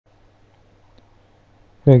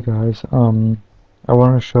Hey guys, I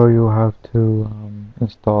want to show you how to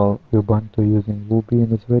install Ubuntu using Wubi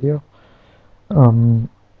in this video. Um,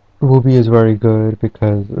 Wubi is very good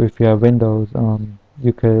because if you have Windows,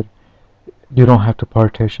 you don't have to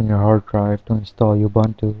partition your hard drive to install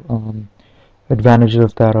Ubuntu. Advantages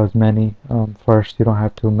of that are many. First, you don't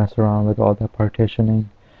have to mess around with all that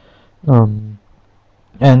partitioning. Um,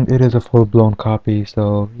 and it is a full-blown copy,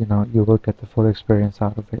 so you will get the full experience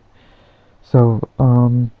out of it. So,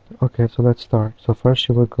 okay, so let's start. So first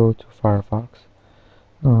you will go to Firefox.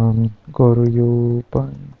 Go to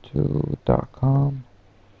ubuntu.com.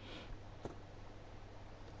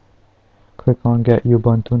 Click on Get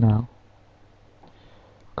Ubuntu Now.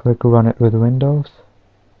 Click Run it with Windows.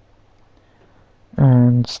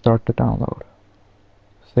 And start the download.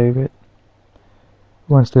 Save it.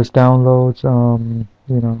 Once this downloads,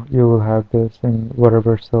 you will have this in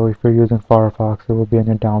whatever. So if you're using Firefox, it will be in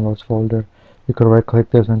your Downloads folder. You could right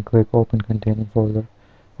click this and click Open Containing Folder.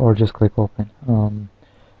 Or just click Open.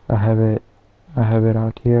 I have it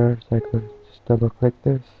out here, so I could just double click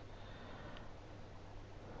this.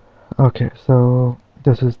 Okay, so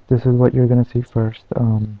this is what you're gonna see first.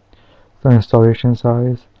 The installation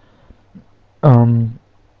size. Um,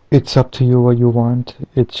 it's up to you what you want.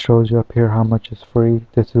 It shows you up here how much is free.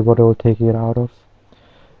 This is what it will take it out of.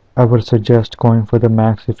 I would suggest going for the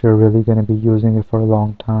max if you're really gonna be using it for a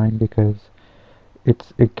long time, because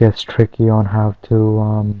it gets tricky on how to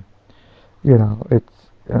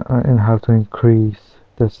and how to increase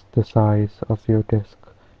the size of your disk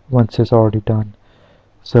once it's already done.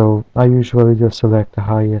 So I usually just select the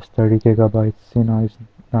highest, 30 gigabytes. Is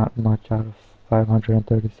not much out of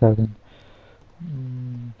 537.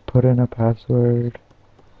 Put in a password.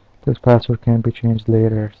 This password can be changed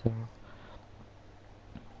later, so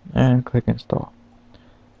and click install.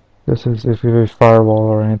 This is if your firewall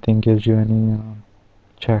or anything gives you any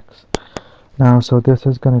checks. Now, so this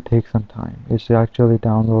is gonna take some time. It's actually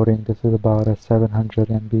downloading. This is about a 700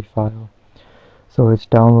 MB file. So it's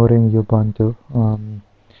downloading Ubuntu.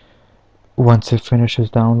 Once it finishes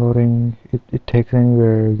downloading, it takes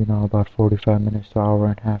anywhere, about 45 minutes to hour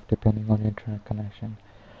and a half, depending on your internet connection.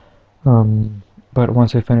 But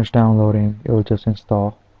once it finishes downloading, it will just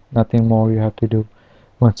install. Nothing more you have to do.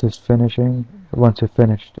 Once it's finished,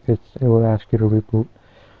 it will ask you to reboot.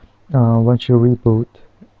 Once you reboot,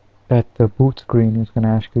 at the boot screen, it's going to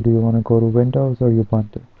ask you, do you want to go to Windows or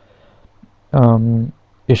Ubuntu?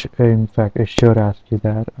 In fact, it should ask you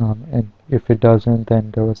that, and if it doesn't,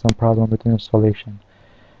 then there was some problem with the installation,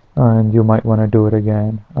 and you might want to do it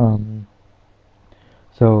again.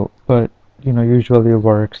 But usually it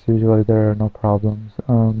works. Usually there are no problems.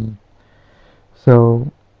 So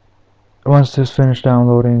once this finished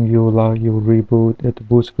downloading, you reboot. At the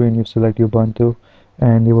boot screen, you select Ubuntu,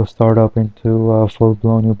 and it will start up into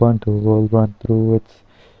full-blown Ubuntu. It will run through its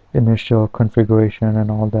initial configuration and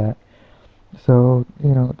all that. So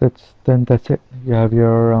that's it. You have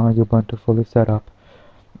your Ubuntu fully set up.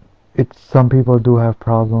 Some people do have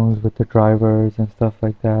problems with the drivers and stuff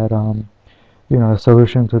like that. A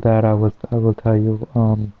solution to that I will tell you.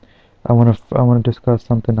 I want to discuss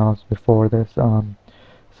something else before this.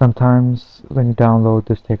 Sometimes when you download,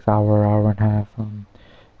 this takes hour and a half.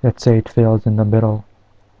 Let's say it fails in the middle,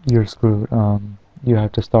 you're screwed. You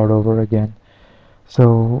have to start over again.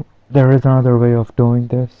 So there is another way of doing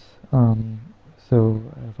this. So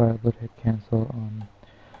if I would hit cancel,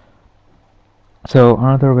 so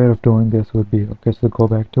another way of doing this would be, okay, so go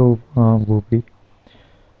back to Wubi,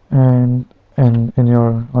 and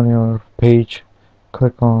on your page,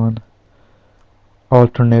 click on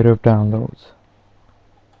alternative downloads.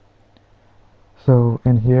 So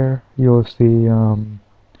in here you'll see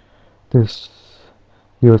this.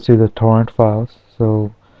 You'll see the torrent files.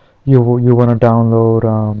 So you want to download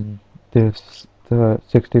the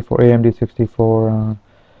 64 AMD 64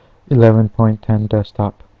 11.10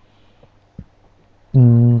 desktop.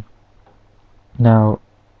 Now,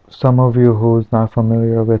 some of you who's not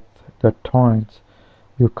familiar with the torrents,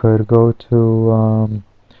 you could go to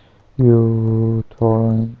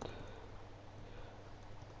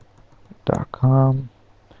utorrent.com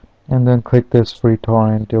and then click this free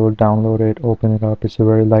torrent. It will download it, open it up. It's a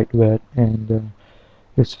very lightweight, and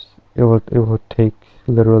it will take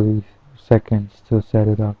literally seconds to set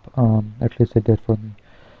it up. At least it did for me.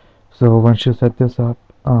 So once you set this up,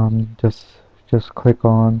 just click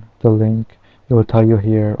on the link. It will tell you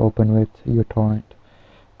here, open with your torrent.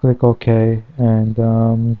 Click OK, and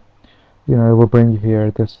it will bring you here.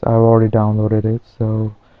 I've already downloaded it,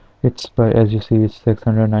 so but as you see, it's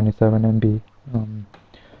 697 MB.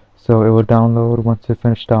 So it will download. Once it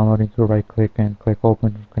finishes downloading, you right click and click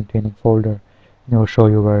open containing folder. it'll show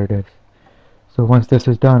you where it is. So once this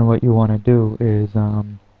is done, what you want to do is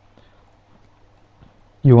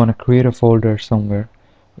you want to create a folder somewhere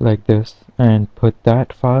like this and put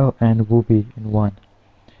that file and Wubi in one.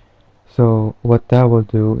 So what that will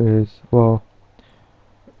do is, well,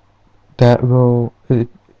 that will it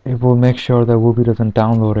will make sure that Wubi doesn't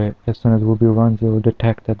download it. As soon as Wubi runs, it will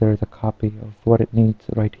detect that there is a copy of what it needs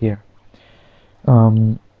right here.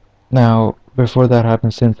 Now, before that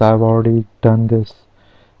happens, since I've already done this,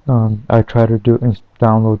 I tried to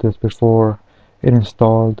download this before it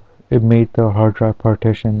installed. It made the hard drive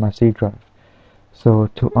partition my C drive. So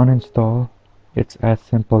to uninstall, it's as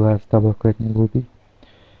simple as double-clicking Wubi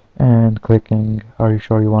and clicking, "Are you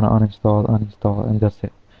sure you want to uninstall?" Uninstall, and that's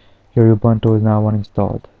it. Your Ubuntu is now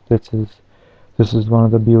uninstalled. This is one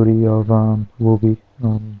of the beauty of Wubi.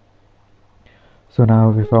 So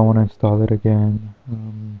now if I want to install it again,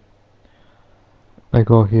 I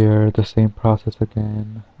go here, the same process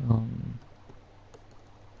again.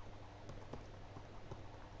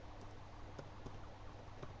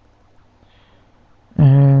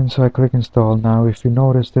 And so I click install. Now if you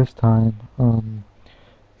notice this time,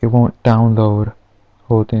 it won't download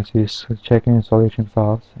whole thing. So you check installation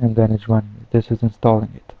files and then it's running. This is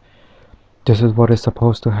installing it. This is what is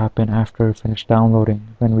supposed to happen after it finished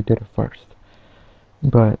downloading when we did it first.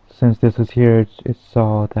 But since this is here, it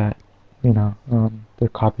saw that, the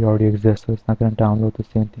copy already exists, so it's not going to download the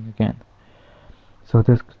same thing again. So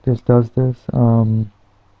this does this.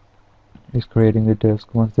 Is creating the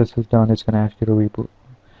disk. Once this is done, it's going to ask you to reboot.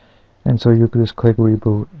 And so you can just click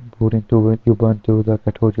reboot, boot into Ubuntu like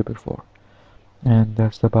I told you before. And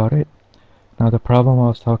that's about it. Now the problem I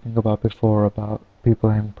was talking about before about people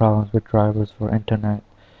having problems with drivers for internet,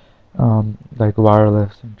 like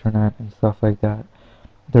wireless internet and stuff like that,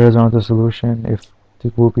 there is another solution. If the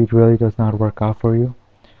Wubi really does not work out for you,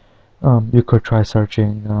 you could try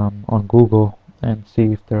searching on Google and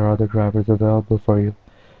see if there are other drivers available for you.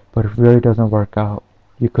 But if it really doesn't work out,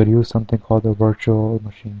 you could use something called a virtual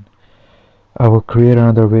machine. I will create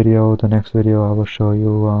another video. The next video I will show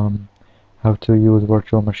you how to use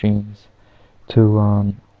virtual machines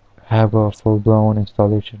to have a full-blown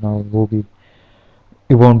installation of Wubi.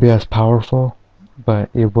 It won't be as powerful, but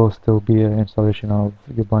it will still be an installation of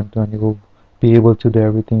Ubuntu, and you will be able to do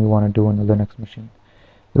everything you want to do on a Linux machine.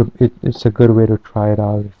 It's a good way to try it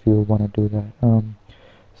out if you want to do that.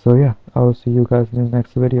 So yeah, I will see you guys in the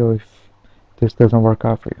next video if this doesn't work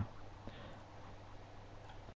out for you.